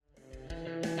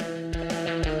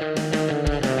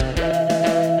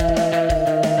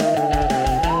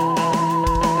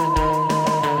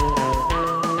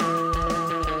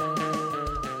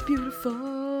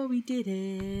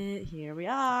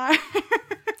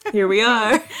Here we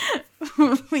are.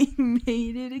 We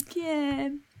made it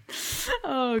again.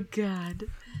 Oh, God.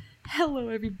 Hello,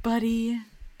 everybody.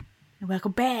 And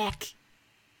welcome back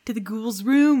to the Ghoul's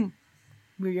Room.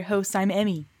 We're your hosts. I'm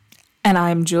Emmy. And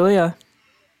I'm Julia.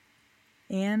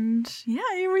 And yeah,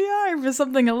 here we are for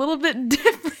something a little bit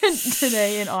different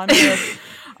today in honor of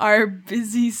our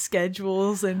busy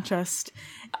schedules and just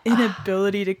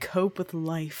inability to cope with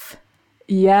life.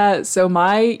 Yeah, so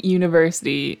my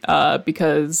university,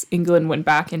 because England went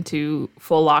back into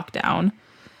full lockdown,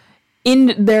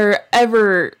 in their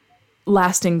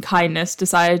everlasting kindness,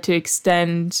 decided to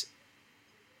extend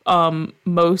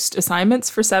most assignments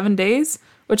for 7 days,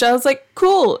 which I was like,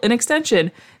 cool, an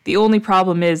extension. The only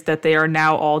problem is that they are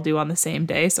now all due on the same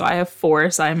day. So I have 4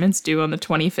 assignments due on the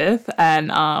 25th,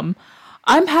 and I'm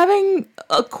having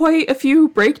quite a few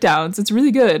breakdowns. It's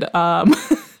really good.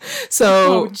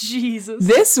 So Jesus.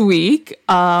 This week,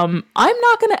 I'm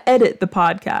not going to edit the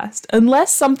podcast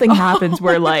unless something happens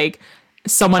where like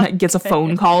someone gets a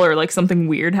phone call or like something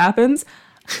weird happens.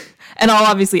 And I'll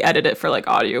obviously edit it for like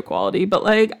audio quality, but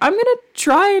like I'm going to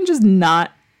try and just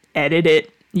not edit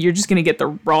it. You're just going to get the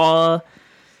raw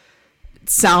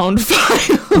sound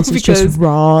file. This is just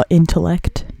raw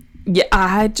intellect. Yeah,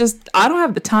 I don't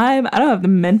have the time. I don't have the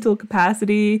mental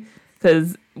capacity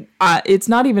because it's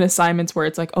not even assignments where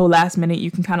it's like, oh, last minute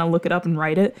you can kind of look it up and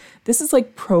write it. This is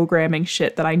like programming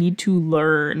shit that I need to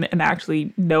learn and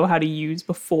actually know how to use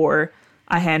before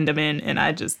I hand them in. And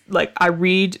I just like, I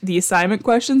read the assignment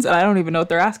questions and I don't even know what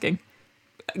they're asking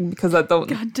because I don't.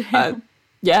 God damn.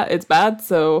 Yeah, it's bad.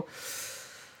 So,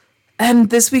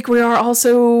 and this week we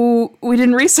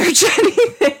didn't research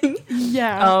anything.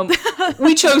 Yeah.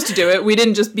 We chose to do it. We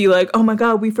didn't just be like, oh my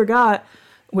God, we forgot,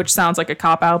 which sounds like a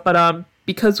cop-out. But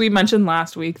because we mentioned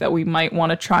last week that we might want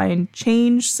to try and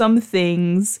change some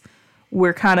things,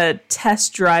 we're kind of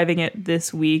test driving it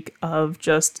this week of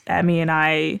just Emmy and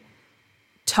I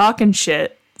talking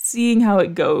shit, seeing how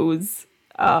it goes.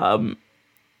 We'll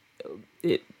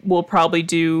probably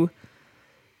do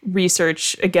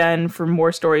research again for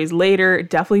more stories later.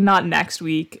 Definitely not next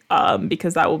week,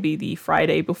 because that will be the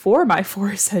Friday before my 4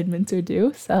 assignments are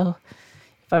due. So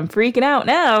if I'm freaking out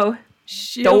now,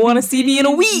 don't want to see me in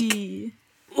a week.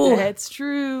 Ugh. That's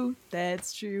true.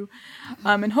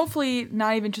 And hopefully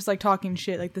not even just like talking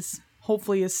shit. Like this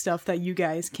hopefully is stuff that you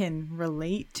guys can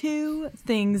relate to.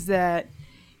 Things that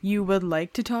you would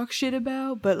like to talk shit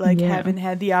about, but like haven't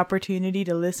had the opportunity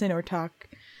to listen or talk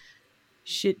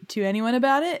shit to anyone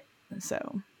about it.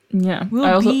 So yeah,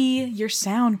 we'll be your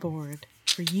soundboard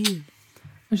for you.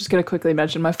 I'm just gonna quickly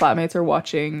mention my flatmates are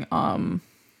watching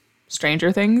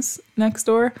Stranger Things next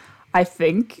door. I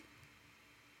think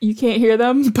you can't hear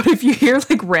them, but if you hear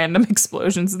like random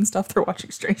explosions and stuff, they're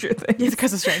watching Stranger Things. It's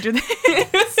because of Stranger Things.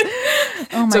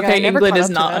 Oh my it's okay, God, England is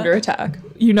not under attack.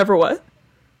 You never what?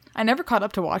 I never caught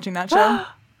up to watching that show.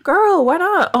 Girl, why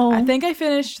not? Oh, I think I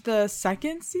finished the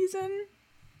 2nd season,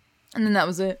 and then that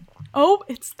was it. Oh,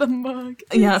 it's the mug.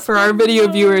 Yeah, for our video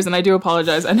viewers, and I do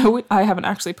apologize. I know I haven't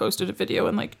actually posted a video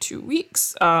in like 2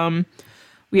 weeks.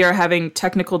 We are having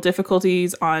technical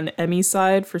difficulties on Emmy's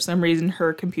side. For some reason,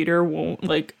 her computer won't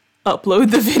like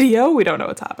upload the video. We don't know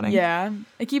what's happening. Yeah,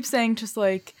 it keeps saying just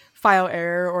like file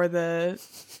error or the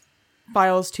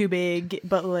file's too big,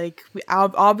 but like we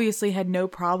obviously had no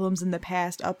problems in the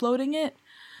past uploading it.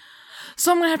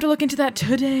 So I'm gonna have to look into that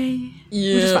today.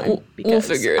 Yeah, which is fine, we'll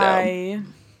figure it out. I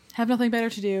have nothing better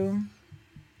to do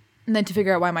than to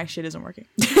figure out why my shit isn't working.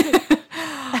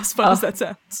 As fun as that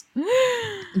sounds.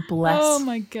 Bless. Oh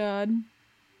my God.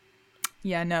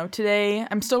 Yeah, no, today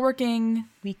I'm still working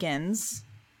weekends.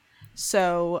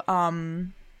 So,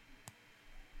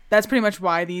 that's pretty much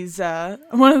why these,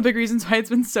 one of the big reasons why it's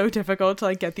been so difficult to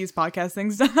like get these podcast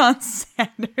things done on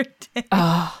Saturday.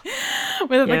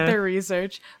 With like their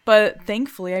research. But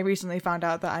thankfully I recently found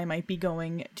out that I might be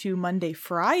going to Monday,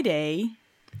 Friday.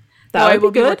 That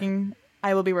would be good.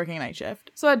 I will be working a night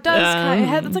shift. So it does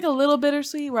it's like a little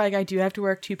bittersweet where like I do have to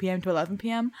work 2 p.m. to 11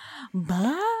 p.m.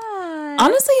 But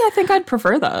honestly, I think I'd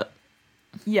prefer that.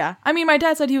 Yeah. I mean, my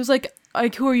dad said he was like,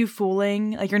 who are you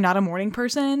fooling? Like, you're not a morning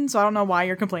person, so I don't know why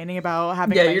you're complaining about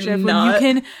having a night shift when you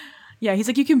can. Yeah, he's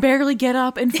like, you can barely get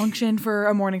up and function for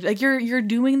a morning. Like, you're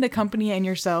doing the company and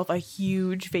yourself a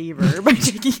huge favor by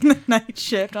taking the night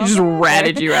shift. He just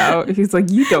ratted you out. He's like,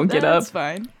 you don't get up. That's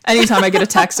fine. Anytime I get a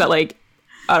text at like,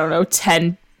 I don't know,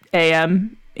 10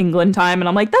 a.m. England time, and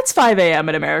I'm like, that's 5 a.m.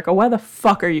 in America. Why the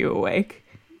fuck are you awake?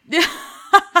 Yeah.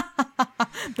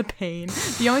 The pain.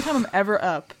 The only time I'm ever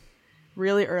up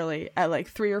really early at like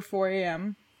 3 or 4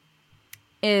 a.m.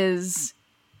 is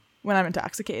when I'm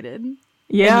intoxicated.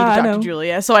 Yeah, I need to I talk know. to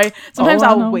Julia. So sometimes I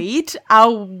I'll know. wait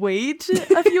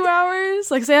a few hours.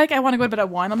 Like say like I want to go to bed at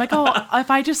 1. I'm like, oh, if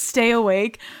I just stay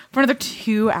awake for another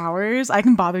 2 hours, I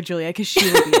can bother Julia because she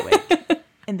will be awake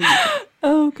in the evening.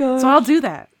 Oh god. So I'll do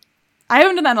that. I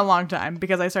haven't done that in a long time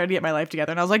because I started to get my life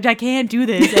together, and I was like, I can't do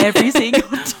this every single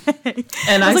day.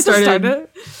 And I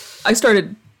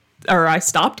I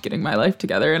stopped getting my life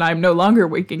together, and I'm no longer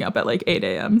waking up at like 8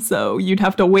 a.m. So you'd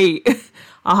have to wait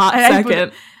a hot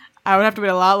second. I would have to wait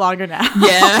a lot longer now.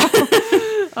 Yeah.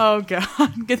 Oh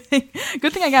god. Good thing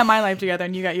I got my life together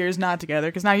and you got yours not together,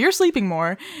 because now you're sleeping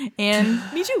more, and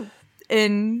me too.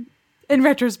 In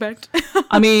retrospect.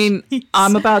 I mean,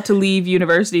 I'm about to leave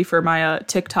university for my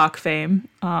TikTok fame.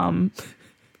 Oh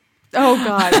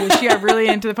god, she got really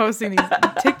into posting these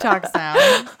TikToks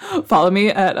now. Follow me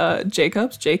at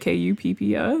Jacobs,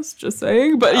 JKUPPS, just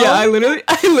saying. But yeah, I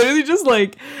literally just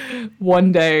like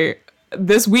one day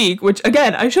this week, which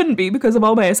again I shouldn't be because of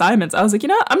all my assignments, I was like, you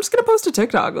know what? I'm just gonna post a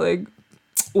TikTok, like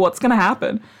what's gonna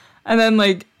happen? And then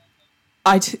like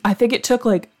I think it took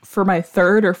like for my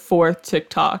third or fourth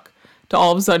TikTok to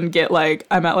all of a sudden get like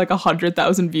I'm at like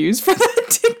 100,000 views for that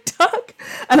TikTok,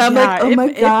 and I'm like, oh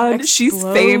my god, she's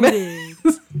famous.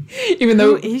 Even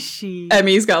though who is she?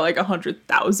 Emmy's got like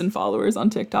 100,000 followers on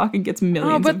TikTok and gets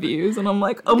millions of views, and I'm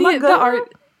like, oh my god.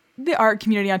 The art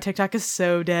community on TikTok is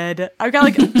so dead. I've got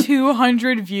like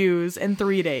 200 views in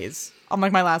 3 days on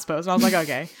like my last post. And I was like,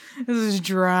 okay, this is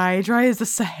dry as the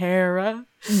Sahara.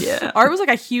 Yeah. Art was like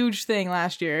a huge thing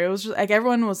last year. It was just like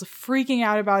everyone was freaking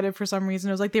out about it for some reason.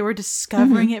 It was like they were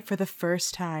discovering it for the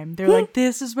first time. They're like,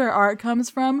 this is where art comes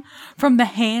from the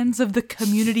hands of the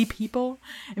community people.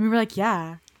 And we were like,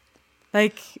 yeah.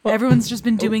 Like everyone's just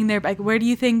been doing their, like, where do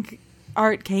you think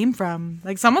art came from?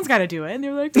 Like someone's got to do it. And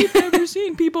they're like, we've never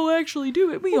seen people actually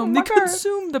do it. We only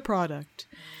consume the product.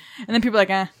 And then people are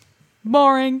like,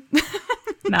 boring.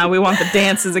 Now we want the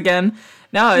dances again.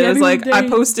 No, it was like I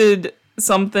posted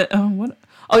something.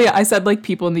 Oh yeah, I said like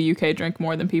people in the UK drink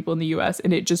more than people in the US,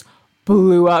 and it just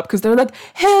blew up because they're like,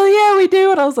 hell yeah, we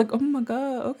do. And I was like, oh my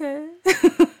god, okay.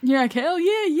 You're like, hell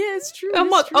yeah, it's true. I'm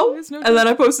like, and then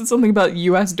I posted something about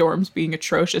US dorms being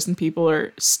atrocious, and people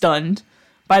are stunned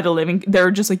by the living.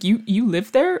 They're just like, you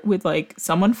live there with like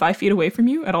someone 5 feet away from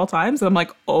you at all times, and I'm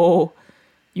like, oh,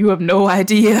 you have no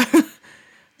idea.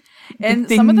 And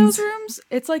some of those rooms,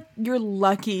 it's like you're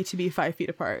lucky to be 5 feet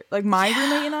apart. Like my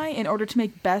roommate and I, in order to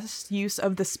make best use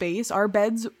of the space, our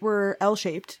beds were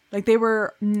L-shaped. Like they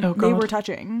were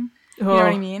touching. You know what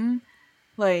I mean?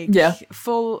 Like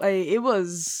full. It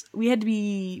was.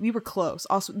 We were close.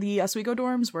 Also, the Oswego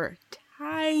dorms were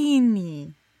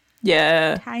tiny.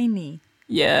 Yeah. Tiny.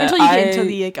 Yeah. Until you get into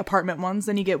the like apartment ones,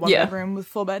 then you get one bedroom with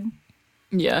full bed.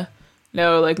 Yeah.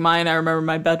 No, like mine, I remember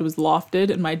my bed was lofted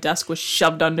and my desk was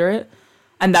shoved under it.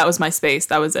 And that was my space.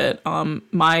 That was it.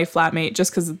 My flatmate,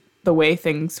 just because of the way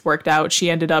things worked out,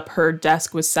 her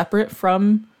desk was separate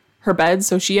from her bed.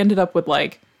 So she ended up with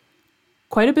like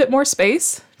quite a bit more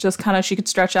space. Just kind of, she could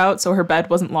stretch out. So her bed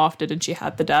wasn't lofted and she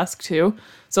had the desk too.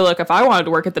 So like if I wanted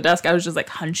to work at the desk, I was just like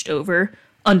hunched over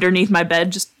underneath my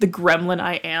bed, just the gremlin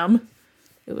I am.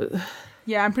 It was...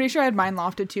 Yeah, I'm pretty sure I had mine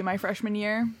lofted too my freshman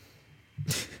year.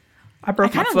 I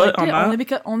broke my foot on that.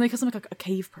 Only because I'm like a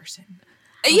cave person.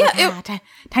 Yeah,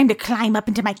 time to climb up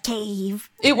into my cave.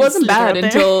 It wasn't bad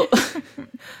until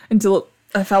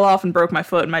I fell off and broke my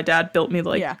foot, and my dad built me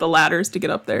like the ladders to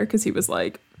get up there because he was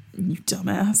like, "You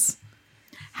dumbass."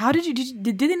 How did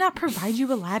they not provide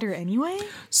you a ladder anyway?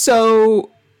 So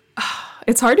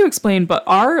it's hard to explain, but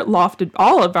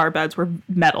all of our beds were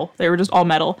metal. They were just all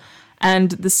metal, and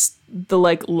the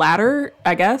like ladder,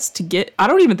 I guess, to get, I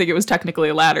don't even think it was technically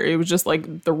a ladder. It was just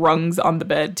like the rungs on the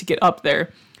bed to get up there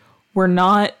were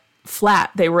not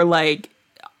flat. They were like,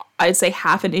 I'd say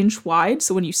half an inch wide.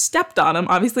 So when you stepped on them,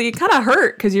 obviously it kind of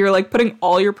hurt because you're like putting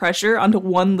all your pressure onto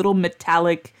one little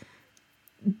metallic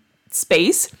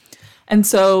space. And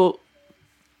so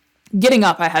getting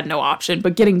up, I had no option,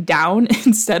 but getting down,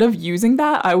 instead of using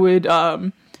that, I would,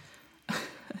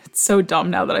 it's so dumb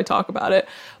now that I talk about it,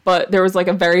 but there was like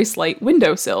a very slight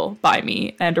windowsill by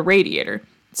me and a radiator.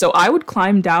 So I would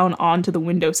climb down onto the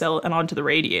windowsill and onto the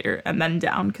radiator and then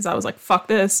down because I was like, fuck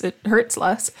this, it hurts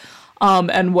less.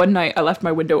 And one night I left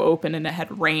my window open and it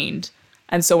had rained.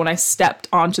 And so when I stepped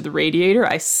onto the radiator,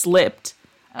 I slipped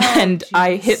and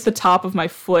I hit the top of my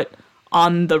foot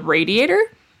on the radiator.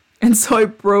 And so I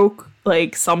broke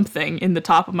like something in the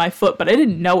top of my foot, but I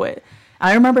didn't know it.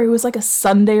 I remember it was like a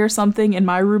Sunday or something, and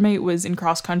my roommate was in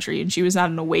cross country, and she was at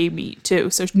an away meet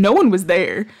too, so no one was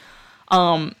there.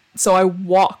 So I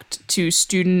walked to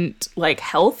student like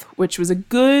health, which was a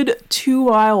good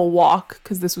 2-mile walk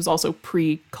because this was also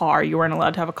pre-car. You weren't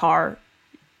allowed to have a car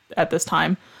at this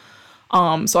time.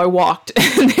 So I walked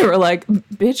and they were like,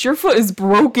 bitch, your foot is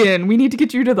broken. We need to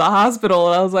get you to the hospital.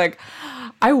 And I was like,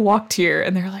 I walked here.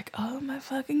 And they're like, oh my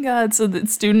fucking God. So the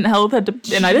student health had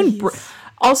to, and I didn't,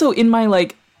 also in my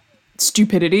like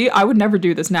stupidity, I would never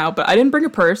do this now, but I didn't bring a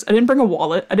purse. I didn't bring a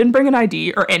wallet. I didn't bring an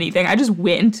ID or anything. I just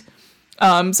went. So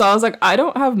I was like, I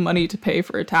don't have money to pay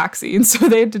for a taxi. And so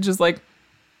they had to just like,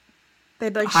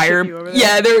 they'd like hire, ship you over there.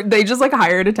 yeah, they just like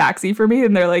hired a taxi for me.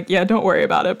 And they're like, yeah, don't worry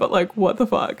about it. But like, what the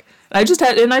fuck? And I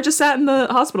just sat in the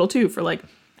hospital too for like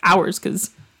hours because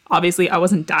obviously I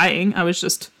wasn't dying. I was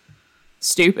just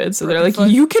stupid. So they're like,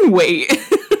 you can wait.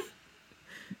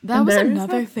 That was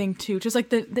another thing too. Just like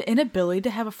the inability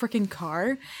to have a freaking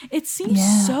car. It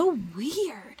seems so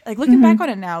weird. Like looking back on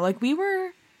it now, like we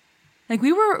were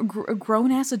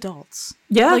grown ass adults.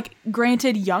 Yeah. Like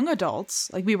granted, young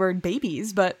adults. Like we were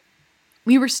babies, but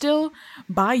we were still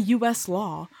by U.S.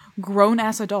 law grown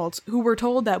ass adults who were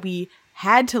told that we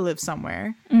had to live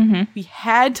somewhere. We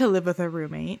had to live with a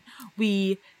roommate.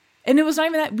 And it was not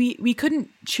even that we couldn't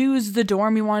choose the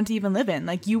dorm we wanted to even live in.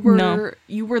 Like you were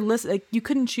like you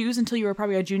couldn't choose until you were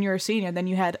probably a junior or senior. Then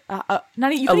you had a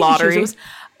lottery.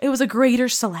 It was a greater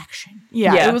selection.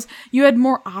 Yeah. It was, you had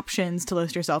more options to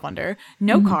list yourself under.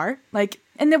 No car, like,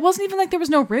 and it wasn't even like there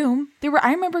was no room.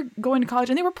 I remember going to college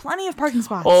and there were plenty of parking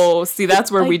spots. Oh, see,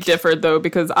 that's where we differed though,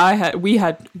 because we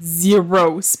had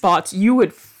 0 spots. You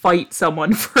would fight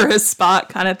someone for a spot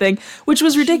kind of thing, which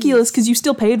was ridiculous because you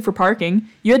still paid for parking.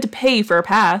 You had to pay for a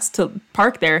pass to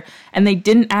park there, and they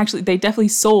definitely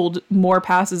sold more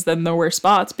passes than there were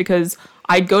spots because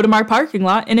I'd go to my parking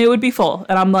lot and it would be full.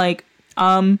 And I'm like,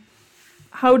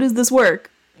 how does this work?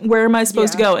 Where am I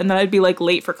supposed to go? And then I'd be like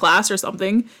late for class or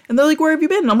something. And they're like, where have you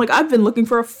been? And I'm like, I've been looking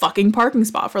for a fucking parking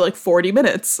spot for like 40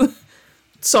 minutes.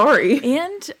 Sorry.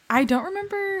 And I don't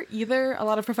remember either. A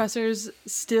lot of professors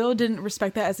still didn't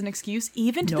respect that as an excuse,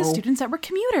 even to the students that were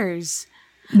commuters.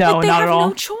 No, like, not at all. They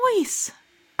have no choice.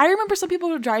 I remember some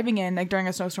people were driving in like during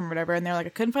a snowstorm or whatever, and they're like, I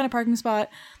couldn't find a parking spot.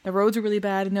 The roads were really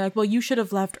bad. And they're like, well, you should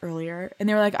have left earlier. And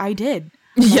they were like, I did.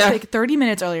 Like 30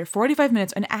 minutes earlier, 45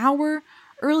 minutes, an hour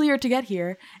earlier to get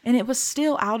here, and it was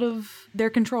still out of their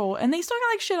control, and they still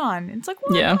got like shit on. It's like,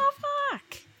 what the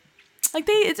fuck? Like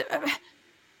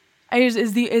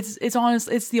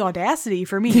it's the audacity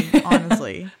for me,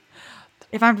 honestly.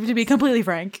 If I'm to be completely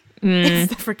frank,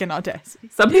 it's the freaking audacity.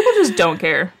 Some people just don't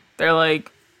care. They're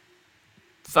like,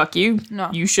 fuck you.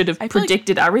 No, you should have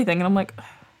predicted everything. And I'm like,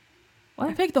 what?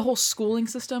 I feel like the whole schooling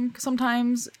system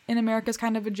sometimes in America is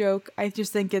kind of a joke. I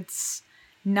just think it's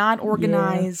not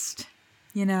organized,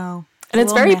 you know. And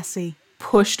it's very messy.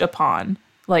 Pushed upon.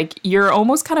 Like, you're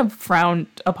almost kind of frowned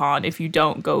upon if you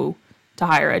don't go to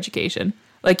higher education.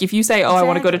 Like, if you say, I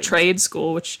want to go to trade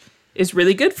school, which is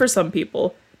really good for some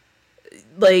people.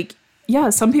 Like,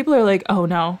 yeah, some people are like, oh,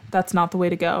 no, that's not the way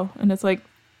to go. And it's like,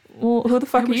 well, who the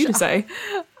fuck are you to say?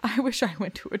 I wish I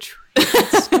went to a trade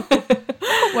school.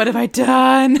 What have I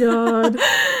done? God.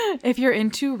 If you're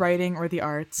into writing or the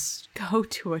arts, go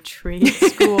to a trade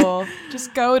school.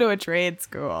 Just go to a trade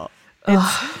school.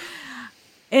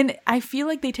 And I feel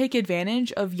like they take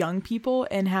advantage of young people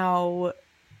and how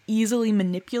easily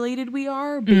manipulated we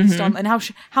are based on, and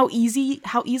how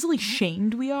easily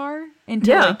shamed we are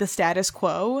into like the status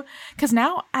quo. Because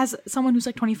now, as someone who's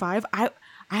like 25, I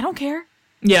don't care.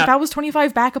 Yeah. If I was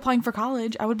 25 back applying for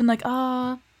college, I would have been like,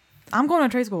 I'm going to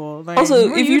trade school. Like,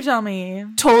 also, if you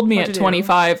told me at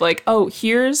 25, like, oh,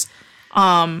 here's,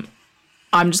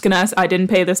 I'm just gonna ask, I didn't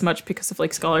pay this much because of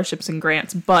like scholarships and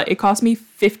grants, but it cost me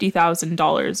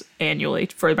 $50,000 annually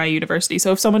for my university.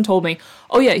 So if someone told me,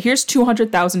 oh yeah, here's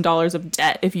 $200,000 of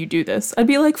debt if you do this, I'd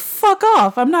be like, fuck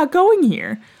off. I'm not going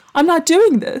here. I'm not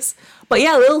doing this. But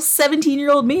yeah, little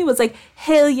 17-year-old me was like,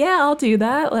 hell yeah, I'll do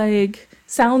that. Like,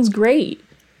 sounds great.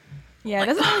 Yeah, it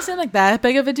doesn't really seem like that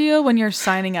big of a deal when you're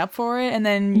signing up for it, and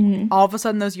then all of a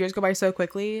sudden those years go by so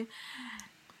quickly.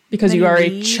 Because you are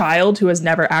a child who has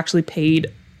never actually paid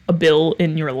a bill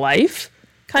in your life,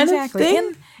 kind of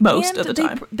thing. Most of the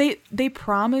time. They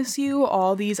promise you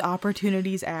all these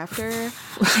opportunities after.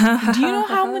 Do you know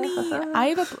how many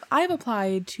I've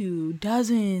applied to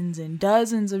dozens and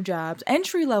dozens of jobs,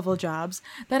 entry-level jobs,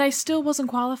 that I still wasn't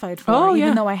qualified for,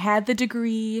 even though I had the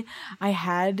degree, I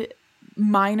had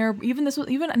minor, even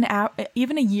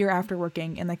a year after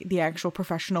working in like the actual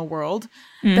professional world,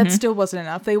 that still wasn't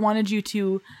enough. They wanted you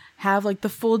to have like the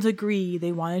full degree.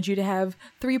 They wanted you to have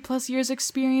 3+ years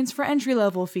experience for entry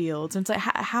level fields. And it's like,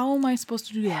 how am I supposed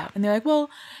to do that? And they're like,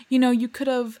 well, you could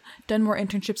have done more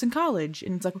internships in college.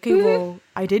 And it's like, okay, well,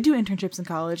 I did do internships in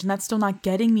college, and that's still not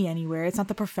getting me anywhere. It's not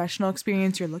the professional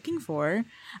experience you're looking for.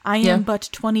 I am but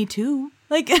 22.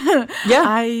 Like,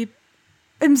 I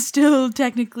am still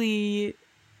technically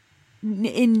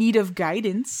in need of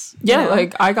guidance. Yeah,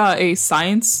 like I got a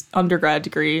science undergrad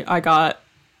degree. I got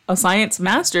a science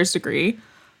master's degree.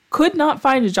 Could not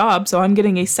find a job, so I'm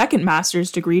getting a second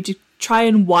master's degree to try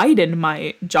and widen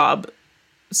my job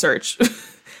search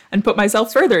and put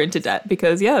myself further into debt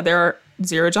because, there are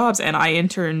 0 jobs, and I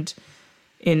interned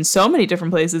in so many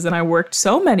different places, and I worked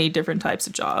so many different types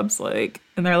of jobs, like,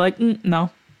 and they're like, no,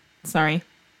 sorry.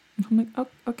 I'm like, oh,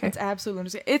 okay. It's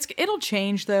absolutely, it'll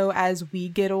change though as we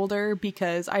get older,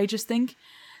 because I just think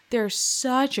there's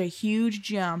such a huge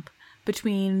jump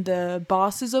between the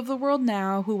bosses of the world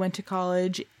now who went to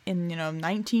college in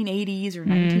 1980s or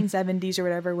 1970s or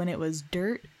whatever, when it was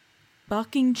dirt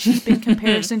fucking cheap in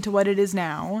comparison to what it is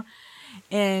now,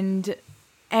 and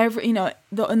and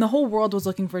the whole world was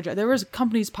looking for a job. There was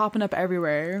companies popping up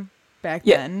everywhere back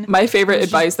then. My favorite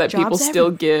advice that people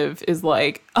still give is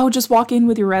like, oh, just walk in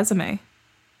with your resume.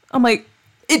 I'm like,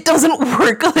 it doesn't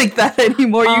work like that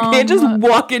anymore. You can't just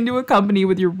walk into a company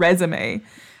with your resume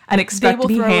and expect to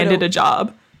be handed a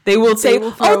job. They will say,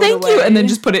 oh, thank you, and then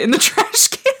just put it in the trash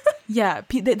can. Yeah,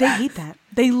 they hate that.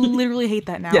 They literally hate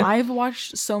that now. Yeah. I've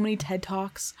watched so many TED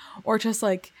Talks or just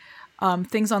like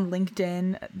things on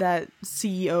LinkedIn that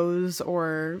CEOs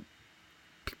or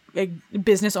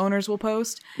business owners will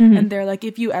post, and they're like,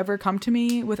 if you ever come to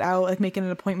me without like making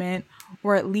an appointment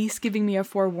or at least giving me a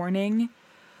forewarning,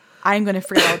 I'm gonna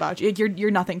forget all about you.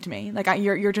 You're nothing to me. Like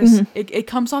you're just it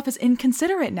comes off as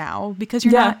inconsiderate now because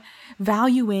you're not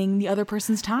valuing the other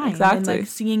person's time and like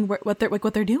seeing what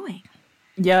they're doing.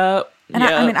 Yeah. And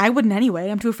I mean, I wouldn't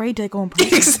anyway. I'm too afraid to go in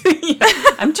person.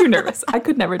 I'm too nervous. I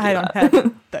could never do that. I don't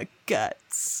have the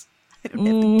guts. I don't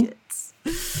have the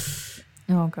guts.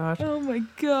 Oh, gosh. Oh, my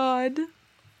God.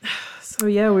 So,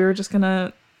 we were just going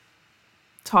to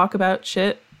talk about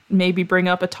shit. Maybe bring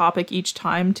up a topic each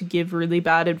time to give really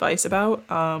bad advice about.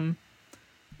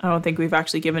 I don't think we've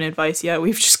actually given advice yet.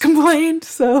 We've just complained,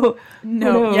 so...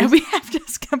 No, we have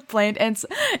just complained.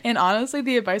 And honestly,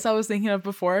 the advice I was thinking of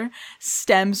before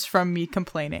stems from me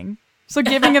complaining. So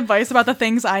giving advice about the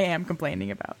things I am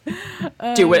complaining about.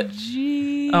 Do it.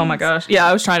 Geez. Oh my gosh. Yeah,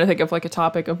 I was trying to think of like a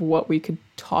topic of what we could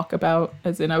talk about.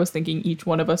 As in, I was thinking each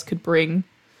one of us could bring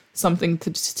something to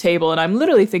the table. And I'm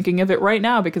literally thinking of it right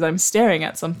now because I'm staring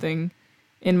at something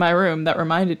in my room that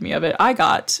reminded me of it. I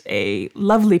got a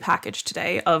lovely package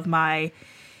today of my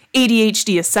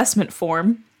ADHD assessment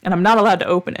form, and I'm not allowed to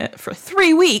open it for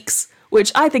 3 weeks,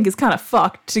 which I think is kind of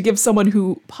fucked to give someone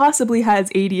who possibly has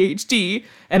ADHD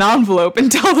an envelope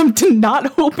and tell them to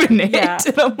not open it. Yeah,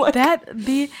 and I'm like,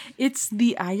 it's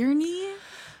the irony.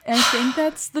 I think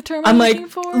that's the term I'm looking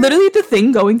like, for. Literally the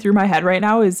thing going through my head right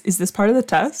now is this part of the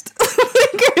test?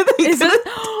 Is it?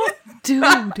 Dude.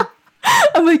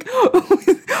 I'm like,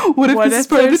 what if this is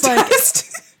part of the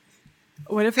test?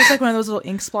 What if there's like one of those little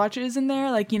ink splotches in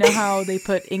there? Like, you know how they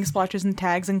put ink splotches and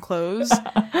tags and clothes?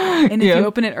 And if you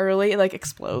open it early, it like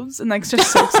explodes and like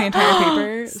just soaks the entire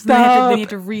paper. So then you have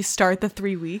to restart the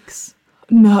 3 weeks.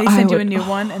 No, they send you a new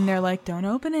one and they're like, don't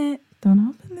open it. Don't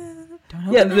open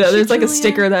it. There's like a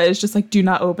sticker that is just like, do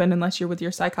not open unless you're with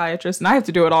your psychiatrist. And I have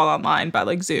to do it all online by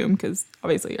like Zoom because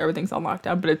obviously everything's on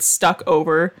lockdown, but it's stuck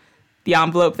over the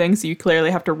envelope thing, so you clearly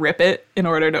have to rip it in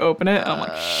order to open it. I'm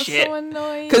like, shit. So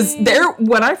annoying. Because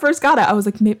when I first got it, I was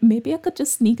like, maybe I could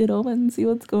just sneak it open and see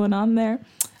what's going on there.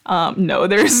 No,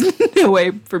 there's no way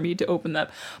for me to open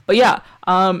that. But yeah,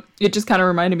 it just kind of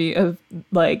reminded me of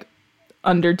like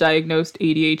underdiagnosed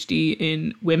ADHD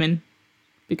in women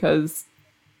because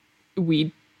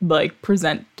we like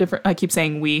present different. I keep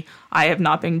saying I have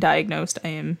not been diagnosed.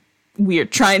 We are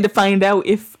trying to find out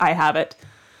if I have it.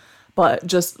 But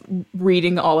just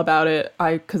reading all about it,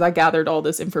 because I gathered all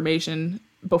this information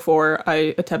before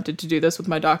I attempted to do this with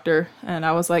my doctor, and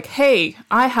I was like, hey,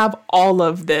 I have all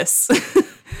of this.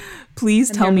 Please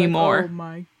tell me more. Oh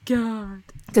my God.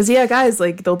 Because, guys,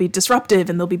 like, they'll be disruptive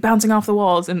and they'll be bouncing off the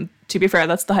walls. And to be fair,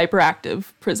 that's the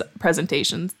hyperactive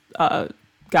presentations.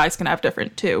 Guys can have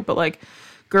different too. But, like,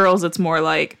 girls, it's more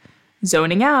like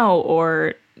zoning out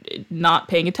or not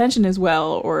paying attention as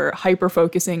well or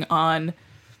hyper-focusing on...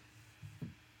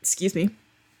 Excuse me.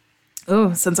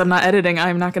 Oh, since I'm not editing,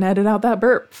 I'm not going to edit out that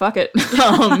burp. Fuck it.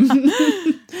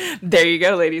 There you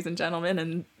go, ladies and gentlemen,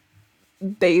 and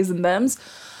theys and thems.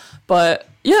 But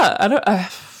yeah,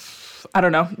 I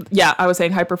don't know. Yeah, I was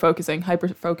saying hyper focusing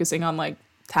on like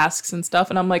tasks and stuff.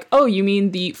 And I'm like, oh, you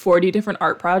mean the 40 different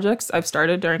art projects I've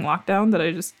started during lockdown that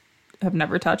I just have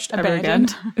never touched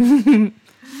Abandoned. ever again?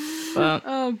 But,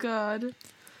 oh God.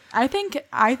 I think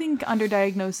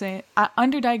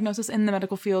underdiagnosis in the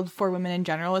medical field for women in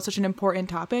general is such an important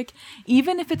topic,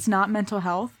 even if it's not mental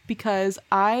health, because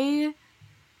I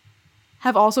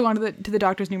have also gone to the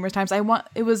doctors numerous times. I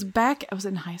was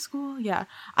in high school. Yeah.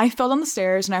 I fell down the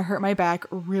stairs and I hurt my back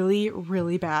really,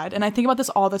 really bad. And I think about this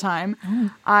all the time.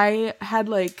 Oh. I had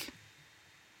like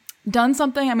done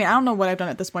something. I mean, I don't know what I've done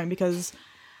at this point, because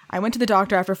I went to the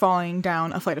doctor after falling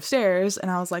down a flight of stairs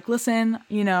and I was like, listen,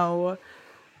 you know,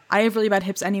 I have really bad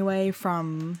hips anyway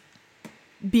from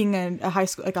being a high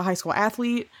school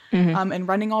athlete, and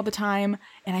running all the time,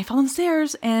 and I fell down the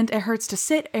stairs and it hurts to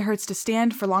sit, it hurts to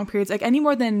stand for long periods, like any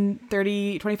more than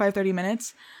 30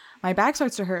 minutes, my back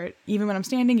starts to hurt, even when I'm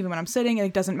standing, even when I'm sitting,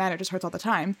 it doesn't matter, it just hurts all the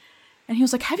time. And he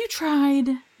was like, have you tried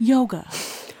yoga?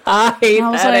 I hate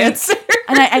that answer.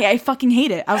 And I fucking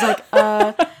hate it. I was like,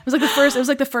 it was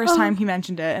like the first time he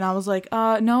mentioned it. And I was like,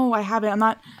 no, I haven't. I'm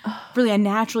not really a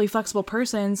naturally flexible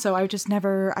person. So I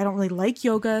don't really like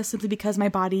yoga simply because my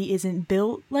body isn't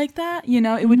built like that. You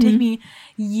know, it would take me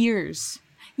years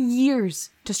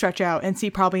to stretch out and see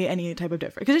probably any type of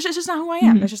difference. Because it's just not who I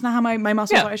am. It's just not how my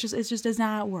muscles are. It just does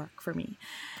not work for me.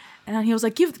 And then he was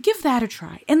like, give that a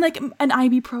try. And like an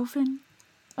ibuprofen,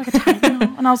 like a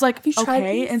Tylenol. And I was like,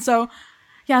 okay. And so,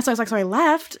 yeah, so I was like, so I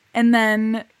left, and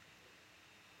then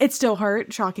it still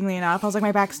hurt, shockingly enough. I was like,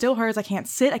 my back still hurts. I can't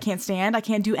sit. I can't stand. I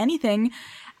can't do anything.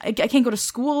 I can't go to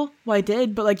school. Well, I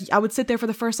did, but like I would sit there for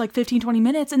the first like 15, 20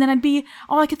 minutes, and then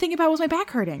all I could think about was my back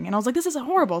hurting. And I was like, this is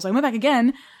horrible. So I went back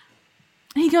again.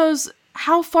 And he goes,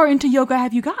 how far into yoga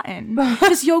have you gotten?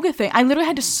 This yoga thing. I literally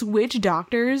had to switch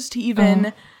doctors to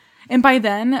even... And by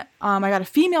then, I got a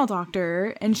female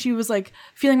doctor, and she was like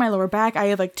feeling my lower back. I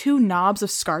have like 2 knobs of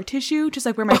scar tissue, just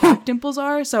like where my back dimples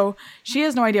are. So she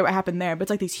has no idea what happened there, but it's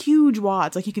like these huge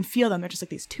wads. Like you can feel them. They're just like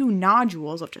these 2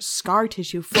 nodules of just scar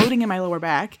tissue floating in my lower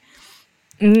back.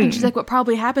 And she's like, what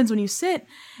probably happens when you sit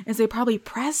is they probably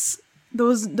press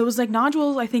those like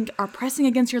nodules, I think, are pressing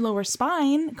against your lower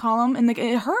spine column, and like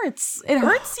it hurts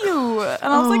you.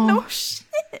 And I was like, no shit.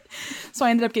 So I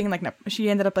ended up getting she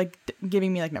ended up like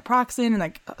giving me like naproxen and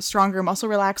like stronger muscle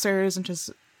relaxers and just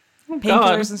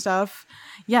painkillers and stuff.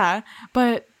 Yeah,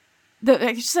 but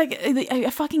it's just like I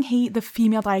fucking hate the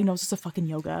female diagnosis of fucking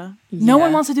yoga. Yeah. No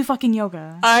one wants to do fucking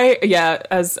yoga.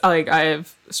 As like I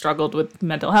have struggled with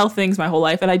mental health things my whole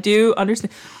life, and I do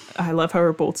understand. I love how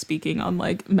we're both speaking on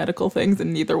like medical things,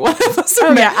 and neither one of us are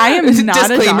I am not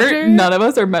a doctor. None of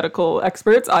us are medical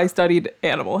experts. I studied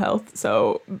animal health,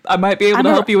 so I might be able to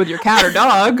help you with your cat or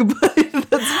dog, but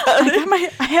that's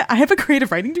I have a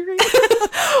creative writing degree.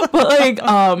 But like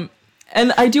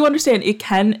and I do understand it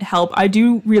can help. I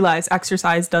do realize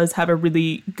exercise does have a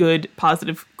really good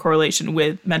positive correlation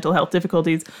with mental health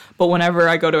difficulties, but whenever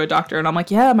I go to a doctor and I'm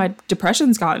like, yeah, my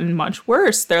depression's gotten much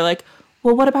worse, they're like,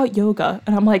 well, what about yoga?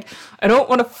 And I'm like, I don't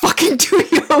want to fucking do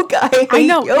yoga. I hate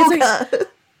yoga.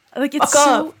 It's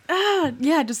so...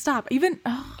 yeah, just stop. Even...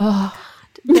 God.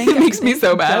 It makes me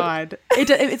so bad. God.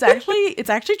 It's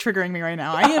actually triggering me right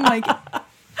now. I am like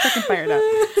fucking fired up.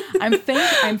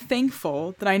 I'm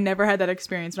thankful that I never had that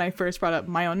experience when I first brought up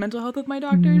my own mental health with my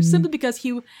doctor, simply because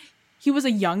he was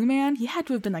a young man. He had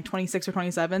to have been like 26 or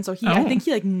 27. So I think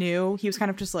he like knew. He was kind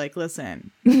of just like,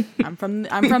 listen, I'm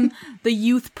from the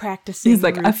youth practicing He's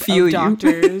like, group I feel of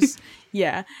doctors.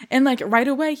 Yeah. And like right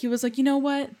away he was like, you know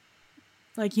what?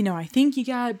 Like, you know, I think you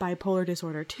got bipolar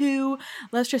disorder 2.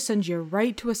 Let's just send you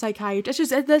right to a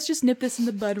psychiatrist. Let's just nip this in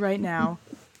the bud right now.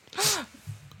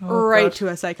 To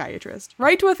a psychiatrist.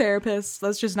 Right to a therapist.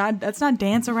 Let's not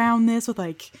dance around this with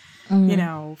like, you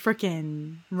know,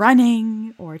 freaking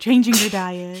running or changing your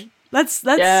diet. Let's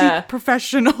seek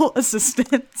professional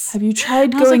assistance. Have you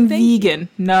tried going vegan?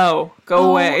 No,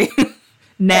 go away.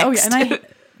 Next. Oh yeah, and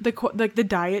the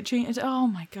diet change. Oh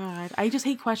my God, I just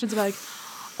hate questions about like,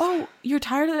 oh, you're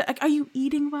tired of it? Like, are you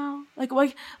eating well? Like,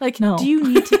 no. Do you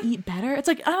need to eat better? It's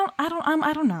like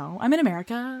I don't know. I'm in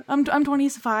America. I'm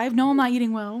 25. No, I'm not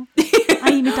eating well.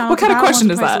 I eat McDonald's. What kind of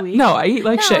question is that? No, I eat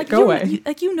like shit. Like, go away.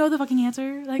 You know the fucking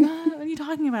answer. Like, what are you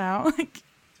talking about? Like,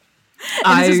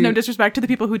 and this is no disrespect to the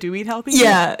people who do eat healthy.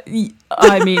 Yeah,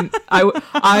 I mean,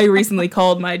 I recently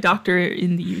called my doctor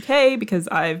in the UK because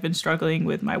I've been struggling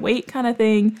with my weight kind of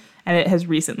thing, and it has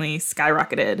recently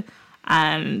skyrocketed.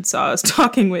 And so I was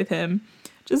talking with him,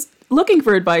 just looking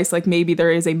for advice. Like maybe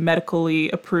there is a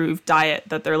medically approved diet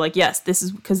that they're like, yes, this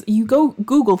is, because you go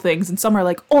Google things and some are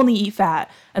like only eat fat,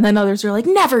 and then others are like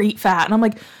never eat fat, and I'm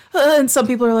like, and some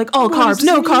people are like all carbs,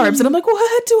 no carbs, and I'm like,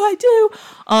 what do I do?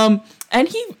 And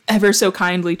he ever so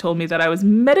kindly told me that I was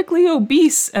medically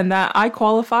obese and that I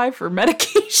qualify for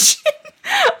medication.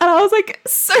 And I was like,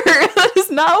 sir, that is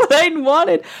not what I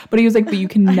wanted. But he was like, but you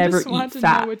can never eat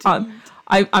fat.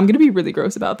 I'm going to be really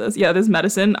gross about this. Yeah, this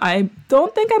medicine, I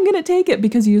don't think I'm going to take it,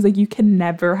 because he was like, you can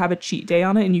never have a cheat day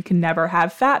on it, and you can never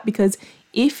have fat, because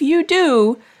if you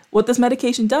do, what this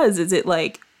medication does is it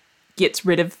like gets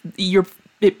rid of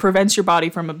it prevents your body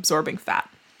from absorbing fat.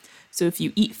 So if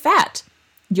you eat fat,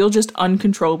 you'll just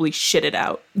uncontrollably shit it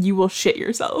out. You will shit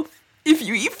yourself if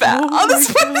you eat fat on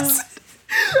this medicine.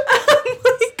 I'm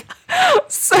like,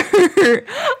 sir,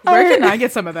 where can I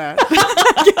get some of that?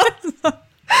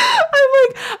 I'm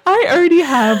like, I already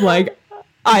have like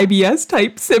IBS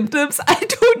type symptoms. I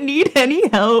don't need any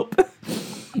help.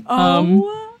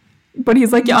 But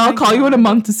he's like, yeah, I'll call you in a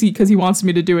month to see, because he wants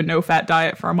me to do a no fat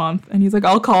diet for a month. And he's like,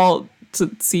 I'll call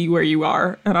to see where you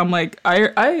are. And I'm like,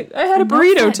 I had a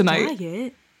burrito tonight.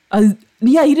 Diet?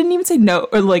 Yeah, he didn't even say no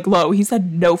or like low. He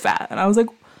said no fat. And I was like,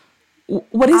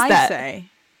 what is that?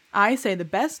 I say the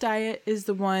best diet is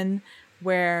the one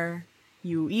where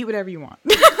you eat whatever you want.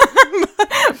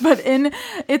 But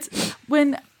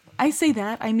when I say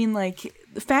that, I mean like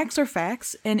facts are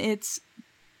facts, and it's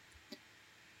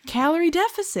calorie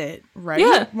deficit, right?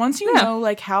 Yeah. Once you know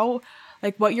like how,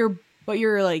 like what your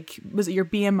like, was it your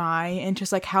BMI, and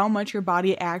just like how much your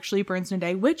body actually burns in a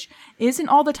day, which isn't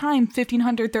all the time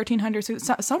 1,500, 1,300. So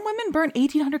some women burn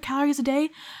 1,800 calories a day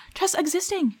just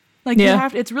existing. Like you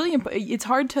have to, it's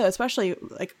hard to, especially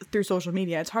like through social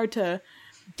media, it's hard to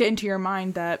get into your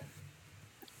mind that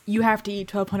you have to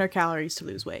eat 1,200 calories to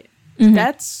lose weight. Mm-hmm.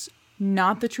 That's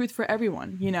not the truth for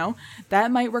everyone, you know? That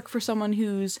might work for someone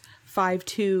who's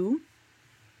 5'2",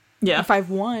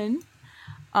 5'1",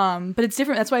 but it's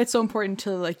different. That's why it's so important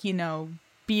to, like, you know,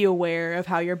 be aware of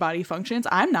how your body functions.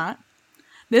 I'm not.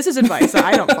 This is advice that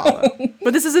I don't follow,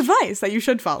 but this is advice that you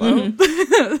should follow.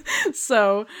 Mm-hmm.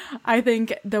 So I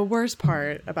think the worst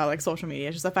part about like social media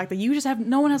is just the fact that you just have,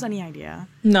 no one has any idea.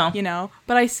 No. You know,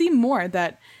 but I see more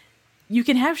that you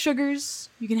can have sugars,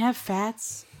 you can have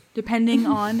fats, depending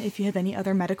on if you have any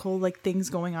other medical like things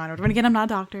going on. Or again, I'm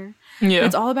not a doctor. Yeah.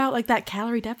 It's all about like that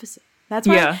calorie deficit. That's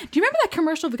why. Yeah. Do you remember that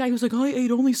commercial of the guy who was like, I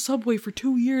ate only Subway for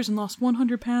 2 years and lost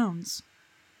 100 pounds?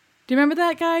 Do you remember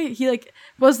that guy? He like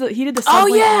he did the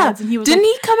Subway ads, and he was didn't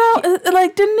he come out isn't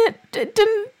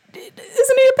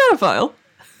he a pedophile?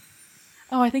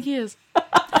 Oh, I think he is.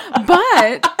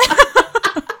 But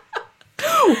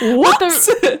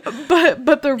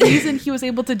but the reason he was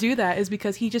able to do that is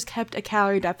because he just kept a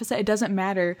calorie deficit. It doesn't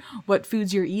matter what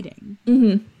foods you're eating.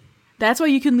 Mm-hmm. That's why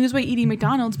you can lose weight eating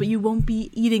McDonald's, but you won't be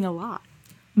eating a lot.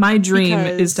 My dream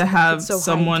is to have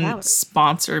someone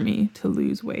sponsor me to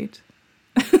lose weight.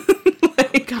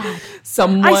 Like, God,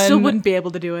 someone, I still wouldn't be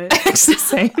able to do it. Actually,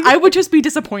 same. I would just be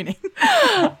disappointing.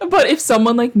 But if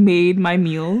someone like made my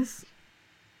meals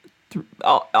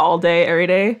all day, every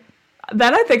day,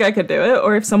 then I think I could do it.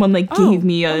 Or if someone like gave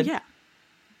me a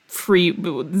free,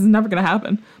 this is never gonna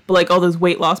happen, but like all those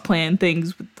weight loss plan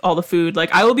things with all the food,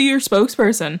 like I will be your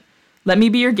spokesperson. Let me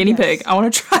be your guinea pig. I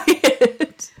want to try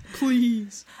it.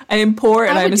 Please. I am poor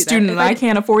and I'm a student and I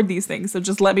can't afford these things, so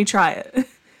just let me try it.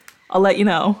 I'll let you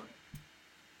know.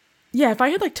 Yeah, if I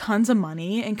had like tons of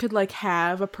money and could like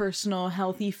have a personal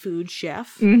healthy food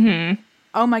chef,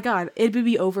 oh my God, it would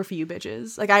be over for you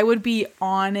bitches. Like I would be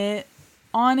on it.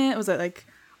 Was it like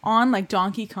on like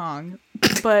Donkey Kong?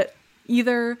 But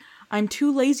either I'm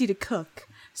too lazy to cook,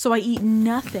 so I eat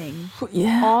nothing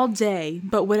all day,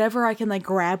 but whatever I can like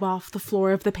grab off the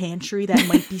floor of the pantry that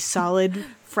might be solid,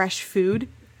 fresh food,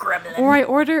 or I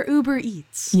order Uber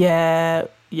Eats. Yeah,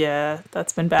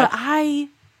 that's been bad. But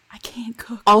I can't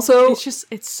cook. Also,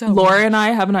 it's so Laura much. and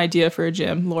I have an idea for a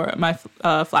gym. Laura, my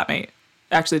flatmate,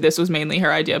 actually this was mainly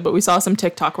her idea, but we saw some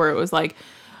TikTok where it was like,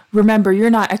 remember, you're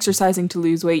not exercising to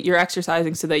lose weight, you're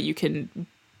exercising so that you can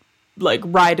like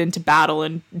ride into battle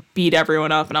and beat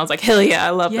everyone up. And I was like, hell yeah,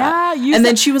 I love that. And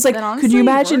then she was like, honestly, could you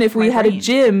imagine if we had a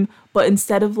gym, but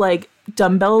instead of like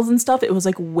dumbbells and stuff, it was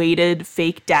like weighted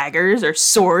fake daggers or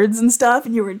swords and stuff,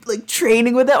 and you were like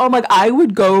training with it? I'm like, I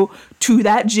would go to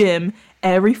that gym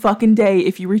every fucking day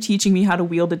if you were teaching me how to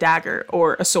wield a dagger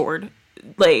or a sword.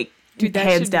 Like, dude, that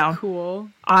hands down. Cool.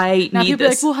 I now need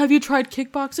this. Like, well, have you tried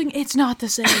kickboxing? It's not the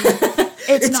same.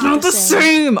 It's not the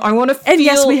same. I want to feel. And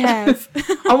yes, we have.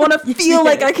 I want to feel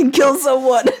like I can kill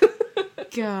someone.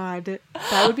 God,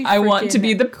 that would be. I want to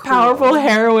be the cool. powerful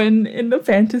heroine in the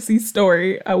fantasy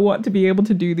story. I want to be able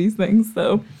to do these things,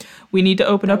 though. We need to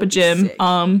open up a gym.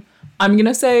 I'm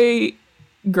gonna say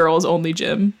girls only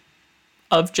gym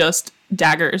of just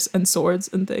daggers and swords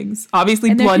and things.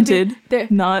 Obviously blunted,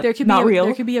 not real.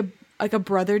 There could be a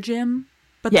brother gym,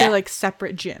 but they're like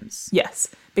separate gyms. Yes,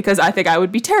 because I think I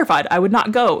would be terrified. I would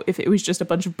not go if it was just a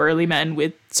bunch of burly men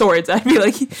with swords. I'd be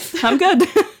like, I'm good.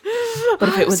 But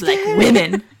if it was like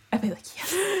women, I'd be like,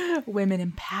 yes.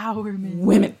 Women empowerment.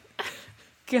 Women.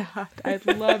 God, I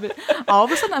love it. All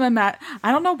of a sudden, I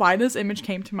don't know why this image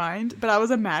came to mind, but I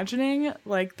was imagining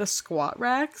like the squat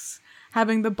racks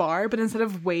having the bar, but instead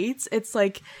of weights, it's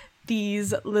like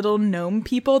these little gnome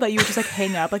people that you would just like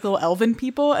hang up, like little elven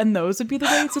people, and those would be the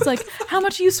weights. It's like, how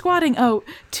much are you squatting? Oh,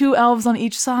 2 elves on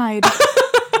each side.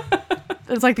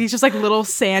 It's like these just like little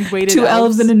sand weighted 2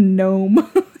 elves and a gnome.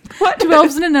 What? 2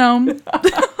 elves and a gnome.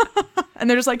 And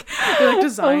they're like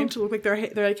designed to look like they're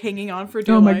like hanging on for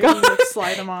dear life. God. And you, like,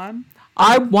 slide them on.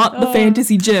 I want the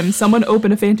fantasy gym. Someone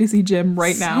open a fantasy gym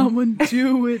right now. Someone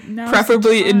do it now.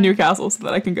 Preferably in Newcastle so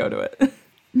that I can go to it.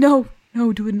 No,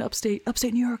 do it in upstate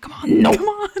New York. Come on, come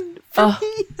on. For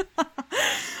me.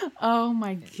 Oh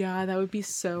my God, that would be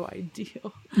so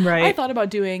ideal. Right. I thought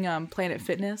about doing Planet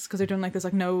Fitness because they're doing like this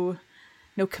like no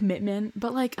commitment,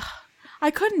 but like I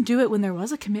couldn't do it when there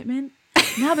was a commitment.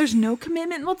 Now there's no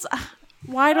commitment.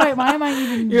 Why am I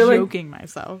even joking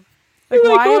myself? Like,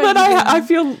 why well, then I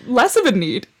feel less of a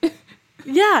need.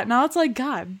 Yeah, now it's like,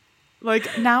 God.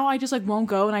 Like, now I just like won't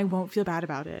go and I won't feel bad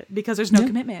about it because there's no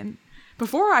commitment.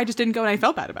 Before, I just didn't go and I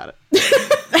felt bad about it.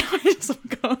 I just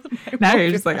won't go. Now you're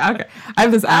just like, okay. I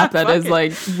have this app that is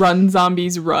like Run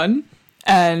Zombies Run,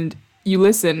 and you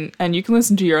listen, and you can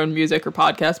listen to your own music or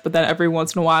podcast, but then every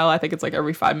once in a while, I think it's like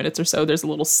every 5 minutes or so, there's a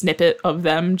little snippet of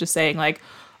them just saying like,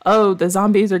 oh, the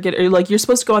zombies are like, you're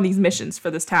supposed to go on these missions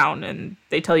for this town, and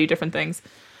they tell you different things.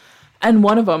 And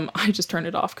one of them, I just turned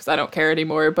it off because I don't care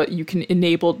anymore, but you can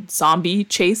enable zombie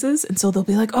chases. And so they'll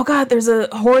be like, oh God, there's a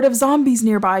horde of zombies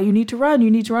nearby. You need to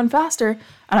run faster.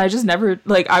 And I just never,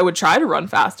 like, I would try to run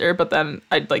faster, but then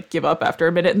I'd like give up after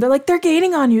a minute. And they're like, they're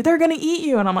gaining on you. They're going to eat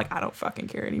you. And I'm like, I don't fucking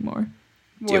care anymore.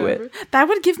 Do it. That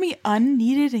would give me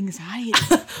unneeded anxiety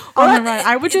on the run.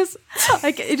 I would just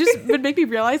like it just would make me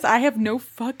realize I have no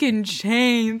fucking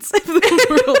chance if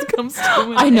the world comes to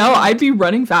an I know. end. I'd be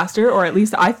running faster, or at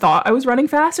least I thought I was running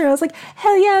faster. I was like,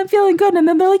 hell yeah, I'm feeling good. And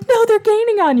then they're like, no, they're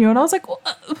gaining on you. And I was like, well,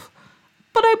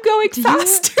 but I'm going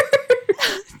faster.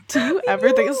 Do you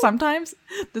ever think sometimes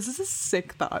this is a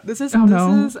sick thought? This is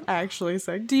actually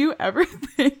sick. Do you ever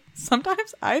think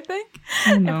sometimes I think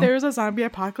if there was a zombie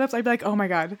apocalypse, I'd be like, oh my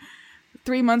God,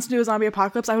 3 months into a zombie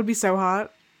apocalypse, I would be so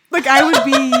hot. Like I would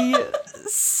be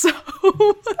so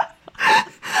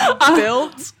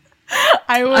built.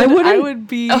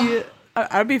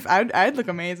 I'd look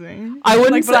amazing. I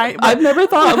wouldn't say, I've never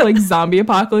thought of like zombie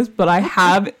apocalypse, but I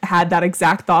have had that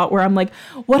exact thought where I'm like,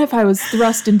 what if I was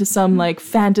thrust into some like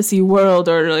fantasy world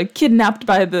or like kidnapped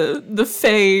by the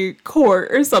Fae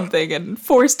court or something and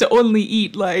forced to only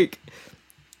eat like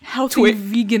healthy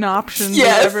vegan options.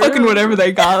 Yeah, fucking whatever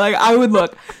they got. Like I would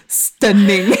look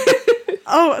stunning.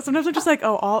 Oh, sometimes I'm just like,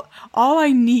 all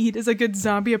I need is a good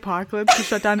zombie apocalypse to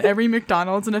shut down every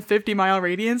McDonald's in a 50-mile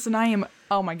radius, and I am,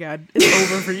 oh my God,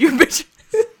 it's over for you, bitches.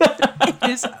 It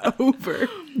is over.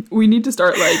 We need to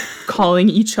start like calling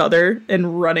each other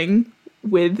and running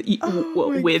with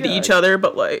each other,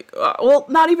 but like, well,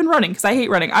 not even running because I hate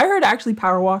running. I heard actually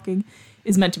power walking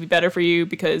is meant to be better for you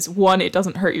because 1, it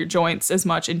doesn't hurt your joints as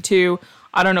much, and 2,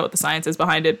 I don't know what the science is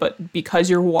behind it, but because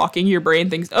you're walking, your brain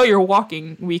thinks, oh, you're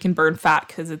walking, we can burn fat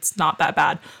because it's not that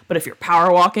bad. But if you're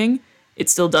power walking, it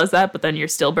still does that, but then you're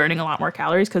still burning a lot more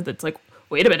calories because it's like,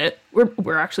 wait a minute,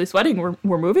 we're actually sweating,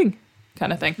 we're moving,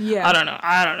 kind of thing. Yeah. I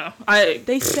don't know.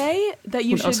 They say that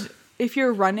you should, if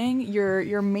you're running,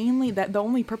 you're mainly that the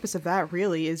only purpose of that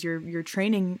really is you're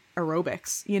training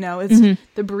aerobics. You know, it's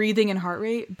the breathing and heart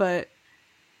rate, but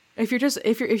if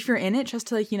you're in it just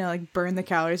to like, you know, like burn the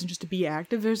calories and just to be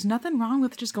active, there's nothing wrong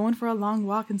with just going for a long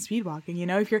walk and speed walking. You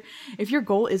know, if your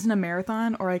goal isn't a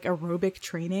marathon or like aerobic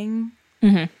training,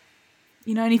 you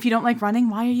know, and if you don't like running,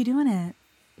 why are you doing it?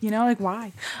 You know, like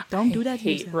why? Don't do that. I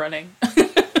hate running.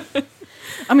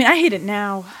 I mean, I hate it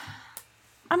now.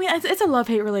 I mean, it's a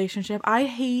love-hate relationship. I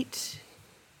hate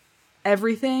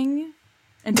everything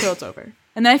until it's over.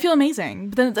 And then I feel amazing.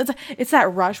 But then it's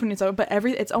that rush when it's over. But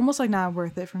it's almost like not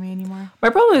worth it for me anymore. My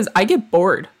problem is I get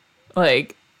bored.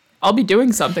 Like, I'll be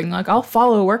doing something. Like, I'll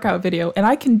follow a workout video. And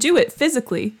I can do it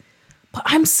physically. But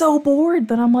I'm so bored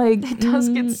that I'm like, it does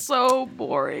get so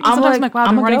boring. I'm Sometimes I'm like, wow,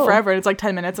 I've been running go. forever. And it's like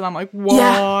 10 minutes. And I'm like,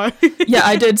 why? Yeah,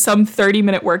 I did some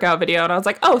 30-minute workout video and I was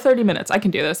like, oh, 30 minutes, I can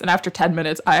do this. And after 10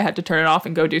 minutes, I had to turn it off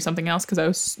and go do something else because I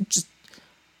was just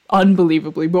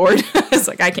unbelievably bored. I was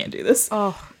like, I can't do this.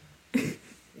 Oh.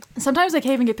 Sometimes I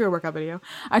can't even get through a workout video.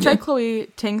 I tried Chloe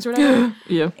Ting's or whatever.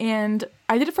 Yeah. And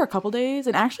I did it for a couple days.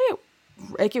 And actually,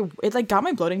 it like got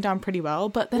my bloating down pretty well.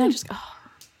 But then I just...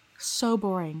 so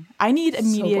boring. I need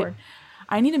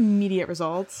immediate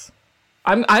results.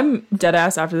 I'm dead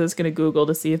ass after this gonna Google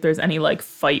to see if there's any like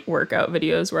fight workout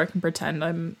videos where I can pretend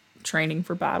I'm training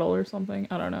for battle or something.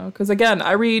 I don't know. Because again,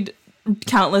 I read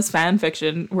countless fan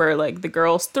fiction where like the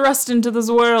girl's thrust into this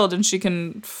world and she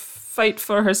can fight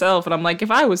for herself. And I'm like,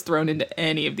 if I was thrown into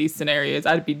any of these scenarios,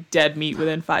 I'd be dead meat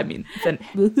within 5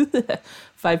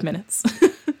 minutes.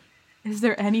 Is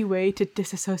there any way to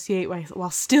disassociate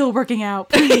while still working out?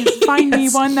 Please find me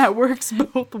one that works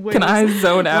both ways. Can I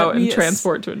zone out and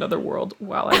transport to another world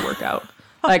while I work out?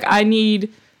 Like, I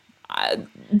need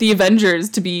the Avengers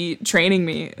to be training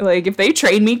me. Like, if they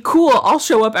train me, cool, I'll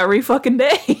show up every fucking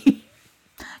day.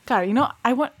 God,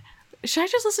 should I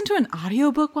just listen to an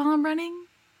audiobook while I'm running?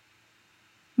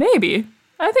 Maybe.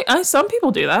 I think some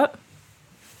people do that.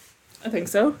 I think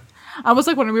so. I was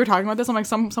like, when we were talking about this, I'm like,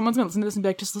 someone's gonna listen to this and be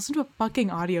like, just listen to a fucking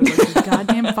audiobook, you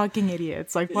goddamn fucking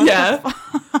idiots. Like, what the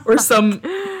fuck? Or some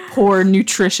poor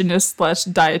nutritionist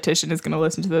 / dietitian is gonna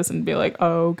listen to this and be like,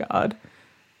 oh god,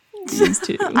 these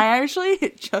two. I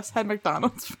actually just had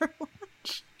McDonald's for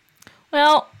lunch.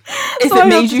 Well, if it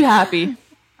made you happy.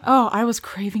 Oh, I was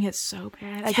craving it so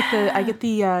bad. I get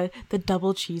the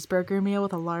double cheeseburger meal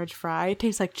with a large fry. It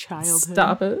tastes like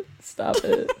childhood. Stop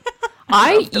it.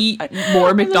 I eat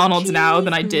more McDonald's now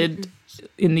than I did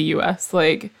in the US.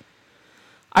 Like,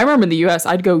 I remember in the US,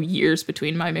 I'd go years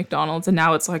between my McDonald's, and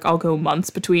now it's like I'll go months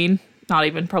between. Not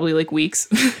even, probably like weeks.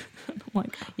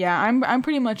 Like, yeah, I'm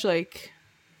pretty much like,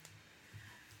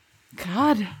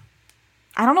 God,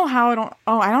 I don't know how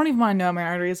I don't even want to know what my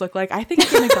arteries look like. I think I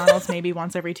get McDonald's maybe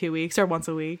once every 2 weeks or once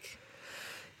a week.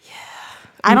 Yeah.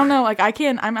 I don't know. Like,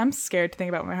 I'm scared to think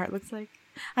about what my heart looks like.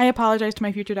 I apologize to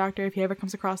my future doctor if he ever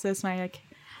comes across this and I like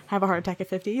have a heart attack at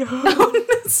 50.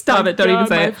 Stop it! Don't even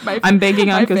say it. I'm banking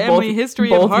on because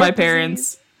both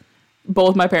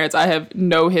my parents, I have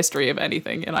no history of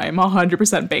anything, and I am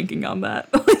 100% banking on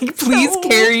that. Like, please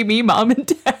carry me, mom and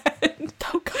dad.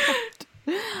 Oh God.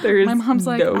 My mom's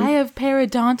like, I have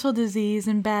periodontal disease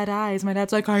and bad eyes. My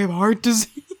dad's like, I have heart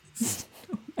disease.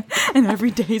 And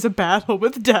every day's a battle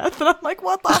with death. And I'm like,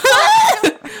 what the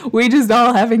fuck? We just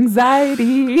all have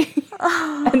anxiety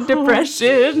and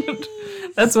depression.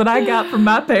 That's what I got from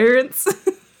my parents.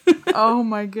 Oh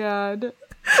my God.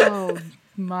 Oh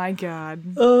my God.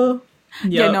 Yep.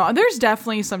 Yeah, no, there's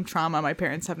definitely some trauma my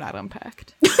parents have not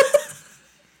unpacked.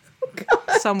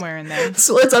 Somewhere in there.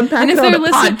 So let's unpack it on the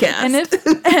podcast.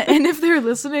 And if they're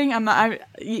listening,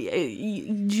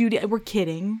 Judy, we're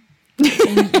kidding.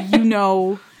 And you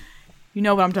know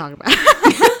what I'm talking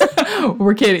about.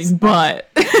 We're kidding, but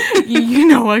you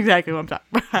know exactly what I'm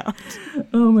talking about.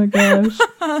 Oh my gosh.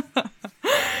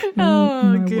 Oh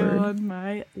my God,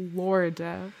 my Lord.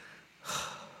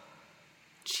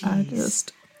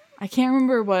 Jeez. I can't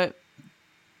remember what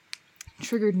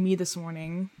triggered me this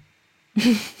morning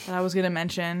that I was gonna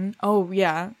mention. Oh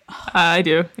yeah. I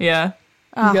do, yeah.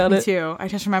 You got it too. I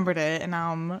just remembered it and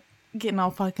now I'm getting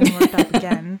all fucking worked up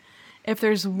again. If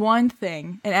there's one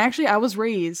thing, and actually I was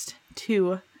raised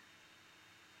to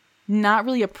not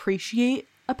really appreciate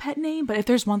a pet name, but if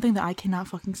there's one thing that I cannot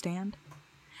fucking stand,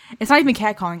 it's not even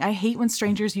catcalling. I hate when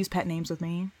strangers use pet names with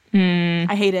me.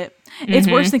 I hate it. Mm-hmm. It's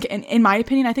worse than, in my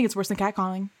opinion, I think it's worse than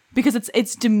catcalling because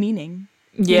it's demeaning.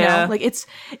 Yeah. You know? Like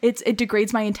it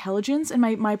degrades my intelligence and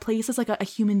my place as like a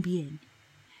human being,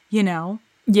 you know?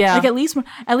 Yeah. Like at least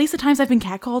the times I've been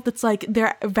catcalled, it's like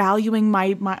they're valuing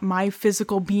my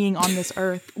physical being on this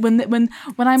earth. When I'm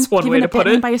That's one given way a to pet put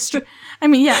name it. by a I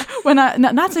mean, yeah. When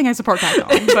not saying I support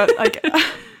catcalling, but like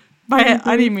by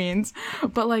any means.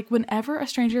 But like whenever a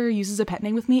stranger uses a pet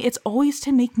name with me, it's always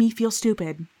to make me feel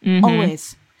stupid. Mm-hmm.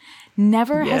 Always.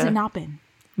 Never has it not been.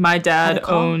 My dad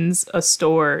owns a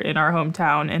store in our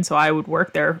hometown, and so I would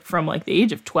work there from like the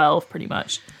age of 12 pretty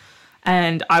much.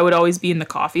 And I would always be in the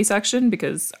coffee section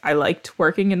because I liked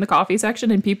working in the coffee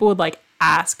section, and people would like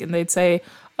ask and they'd say,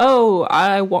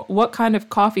 oh, what kind of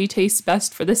coffee tastes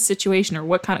best for this situation, or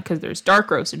what kind of, because there's dark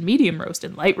roast and medium roast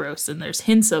and light roast and there's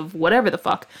hints of whatever the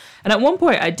fuck. And at one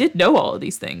point I did know all of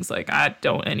these things. Like, I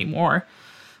don't anymore,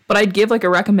 but I'd give like a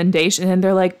recommendation and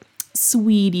they're like,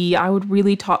 sweetie. I would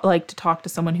really like to talk to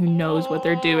someone who knows what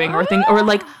they're doing, or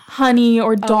like, honey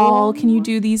or doll, can you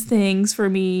do these things for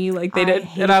me? Like they did,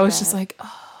 and I was just like,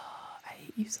 oh, I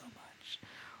hate you so much.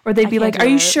 Or they'd be like, are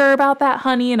you sure about that,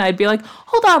 honey? And I'd be like,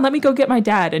 hold on, let me go get my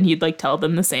dad. And he'd like tell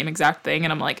them the same exact thing,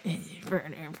 and I'm like,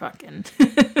 fucking.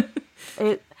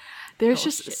 There's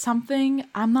just something.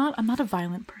 I'm not a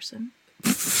violent person,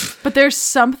 but there's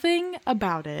something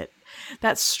about it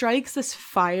that strikes this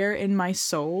fire in my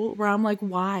soul where I'm like,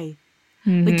 why?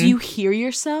 Mm-hmm. Like, do you hear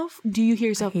yourself? I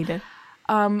hate it.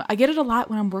 I get it a lot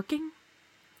when I'm working.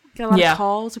 I get a lot of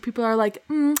calls where people are like,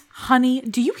 honey,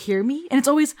 do you hear me? And it's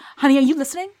always, honey, are you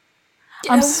listening?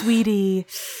 Yeah. Sweetie.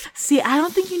 See, I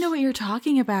don't think you know what you're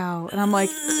talking about. And I'm like,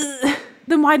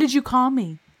 then why did you call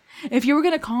me? If you were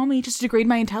going to call me just to degrade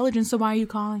my intelligence, so why are you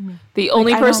calling me? The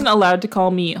only person allowed to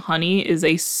call me honey is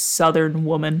a Southern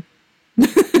woman.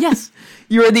 Yes.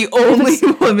 You are the only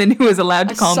woman who is allowed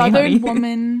to call me honey. A Southern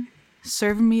woman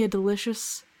serving me a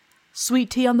delicious sweet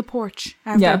tea on the porch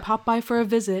after I pop by for a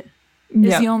visit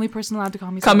is the only person allowed to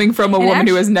call me coming from a woman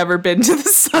who has never been to the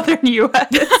Southern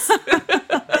U.S.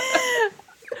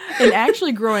 And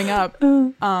actually growing up,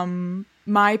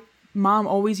 my mom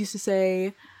always used to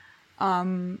say,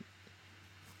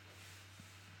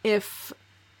 if,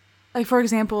 like, for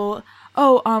example,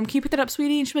 can you pick that up,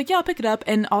 sweetie? And she'd be like, yeah, I'll pick it up.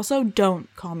 And also,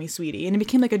 don't call me sweetie. And it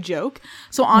became like a joke.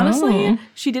 So honestly,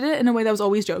 she did it in a way that was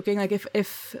always joking. Like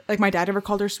if like my dad ever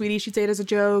called her sweetie, she'd say it as a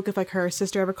joke. If like her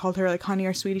sister ever called her like honey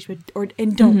or sweetie, she would,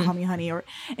 and don't call me honey,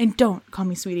 and don't call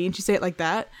me sweetie. And she'd say it like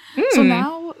that. So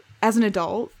now, as an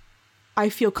adult, I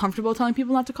feel comfortable telling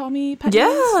people not to call me pet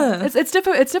names. It's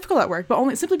difficult at work, but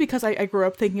only simply because I grew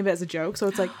up thinking of it as a joke. So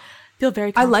it's like, feel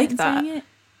very confident in saying it.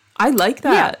 I like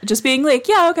that. Yeah. Just being like,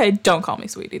 yeah, okay, don't call me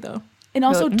sweetie, though. And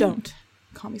also, don't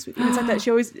call me sweetie. It's like that.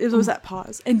 It was that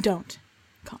pause. And don't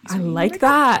call me sweetie. I like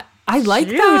that. I like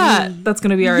that. That's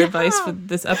going to be our advice for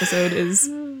this episode is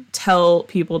tell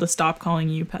people to stop calling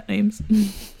you pet names.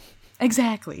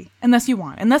 Exactly. Unless you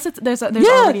want. Unless there's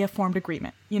already a formed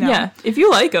agreement, you know? Yeah. If you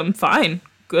like them, fine.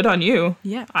 Good on you.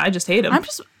 Yeah. I just hate them. I'm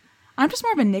just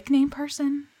more of a nickname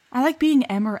person. I like being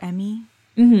Em or Emmy.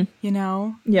 Mm-hmm. You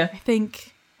know? Yeah. I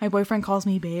think my boyfriend calls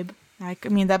me babe. I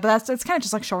mean, it's kind of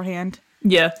just like shorthand.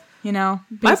 Yeah. You know?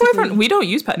 Basically. My boyfriend, we don't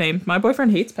use pet names. My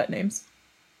boyfriend hates pet names.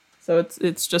 So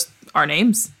it's just our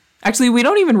names. Actually, we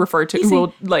don't even refer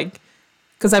to,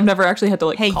 because I've never actually had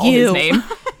to call his name.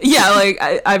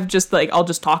 Yeah, I've just I'll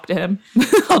just talk to him.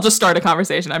 I'll just start a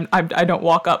conversation. I don't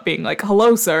walk up being like,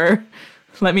 hello, sir.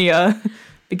 Let me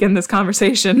begin this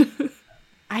conversation.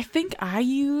 I think I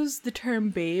use the term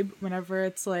babe whenever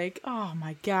it's like, oh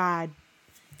my God,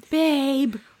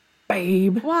 babe.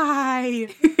 Why?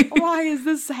 Why has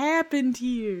this happened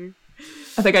here?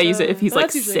 I think I use it if he's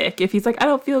sick. If he's like, I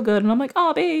don't feel good. And I'm like,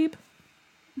 oh, babe.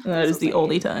 And that is the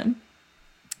only time.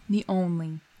 The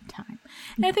only time.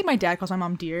 And I think my dad calls my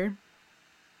mom dear.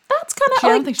 That's kind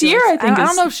of like dear, I think. I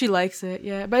don't know if she likes it.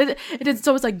 Yeah. But it is,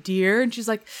 so it's like dear. And she's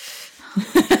like,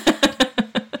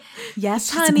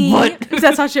 yes, honey. What?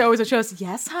 That's how she always shows.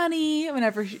 Yes, honey.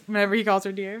 Whenever he calls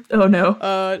her dear. Oh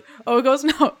no. It goes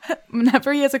no.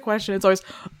 Whenever he has a question, it's always,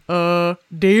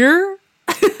 dear.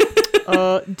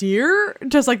 Dear,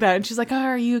 just like that. And she's like,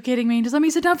 are you kidding me? Just let me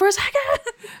sit down for a second.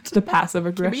 Just a passive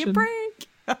aggression. Give me a break.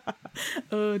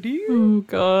 Dear. Oh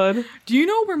God. Do you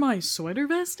know where my sweater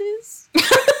vest is?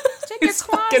 Check your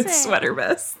fucking sweater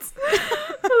vests.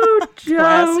 Oh, Joe.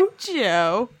 Classic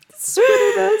Joe.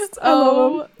 Sweater vests. I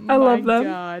love them. I love them.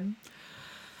 God.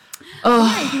 Oh.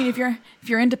 Yeah, I mean, if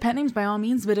you're into pet names, by all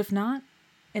means. But if not,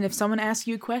 and if someone asks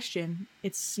you a question,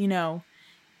 it's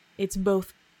it's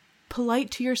both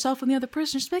polite to yourself and the other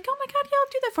person. Just be like, oh my God, yeah,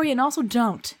 I'll do that for you. And also,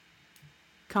 don't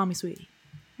call me sweetie.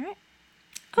 All right.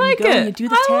 I like it. You do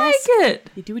the task. I like it.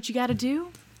 You do what you got to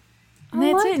do. And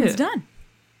that's it. And it's done.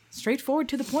 Straightforward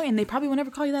to the point. And they probably will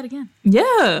never call you that again.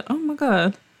 Yeah. Oh my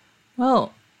God.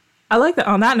 Well, I like that.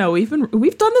 On that note,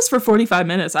 we've done this for 45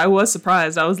 minutes. I was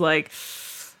surprised. I was like,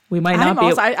 we might not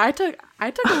be. I took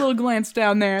a little glance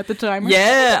down there at the timer.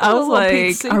 Yeah, I was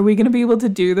like, are we gonna be able to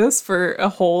do this for a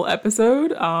whole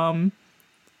episode?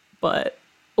 But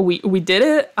we did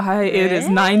it. It is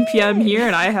 9 p.m. here,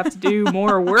 and I have to do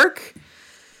more work.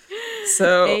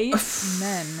 So,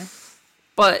 amen.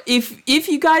 But if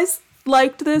you guys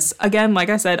liked this, again, like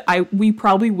I said, we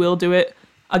probably will do it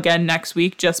again next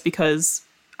week, just because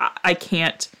I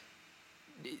can't.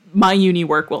 My uni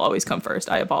work will always come first.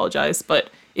 I apologize, but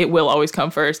it will always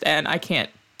come first, and I can't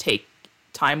take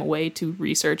time away to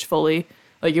research fully.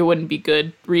 It wouldn't be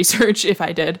good research if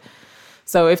I did.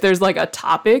 So if there's like a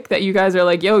topic that you guys are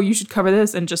like, yo, you should cover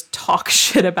this and just talk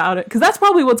shit about it. Because that's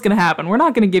probably what's going to happen. We're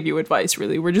not going to give you advice,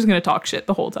 really. We're just going to talk shit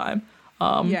the whole time.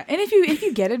 Yeah, and if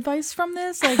you get advice from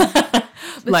this, like,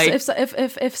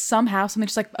 if somehow something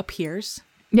just like appears,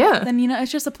 then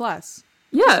it's just a plus.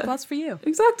 Yeah, it's just a plus for you.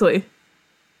 Exactly.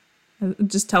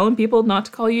 Just telling people not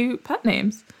to call you pet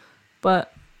names.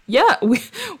 But yeah,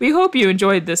 we hope you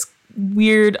enjoyed this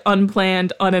weird,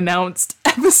 unplanned, unannounced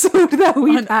episode that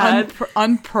we had.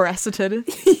 Unprecedented.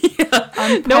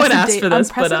 No one asked for this,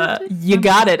 but you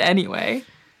got it anyway.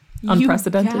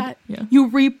 Unprecedented. You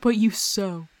reap what you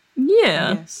sow.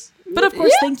 Yeah. Yes. But of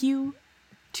course, thank you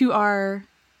to our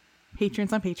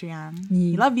patrons on Patreon.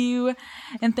 We love you.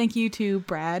 And thank you to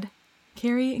Brad,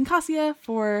 Carrie, and Cassia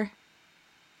for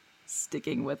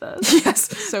sticking with us.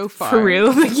 Yes. So far. For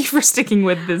real. Thank you for sticking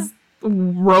with this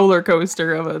roller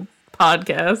coaster of a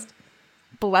podcast.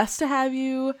 Blessed to have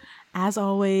you, as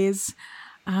always.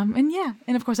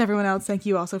 And of course everyone else, thank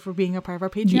you also for being a part of our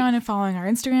Patreon and following our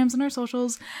Instagrams and our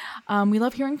socials. We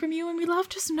love hearing from you, and we love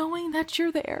just knowing that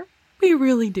you're there. We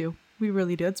really do.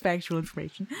 It's factual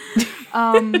information.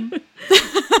 And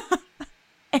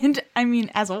I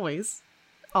mean, as always,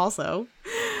 also,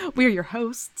 we are your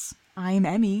hosts. I'm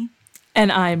Emmy.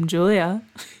 And I'm Julia.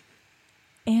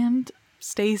 And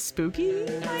stay spooky.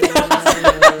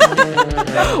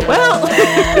 well,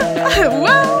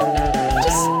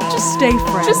 just stay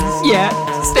friends.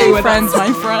 Stay with friends, us.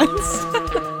 my friends.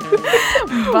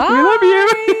 Bye. We love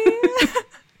you.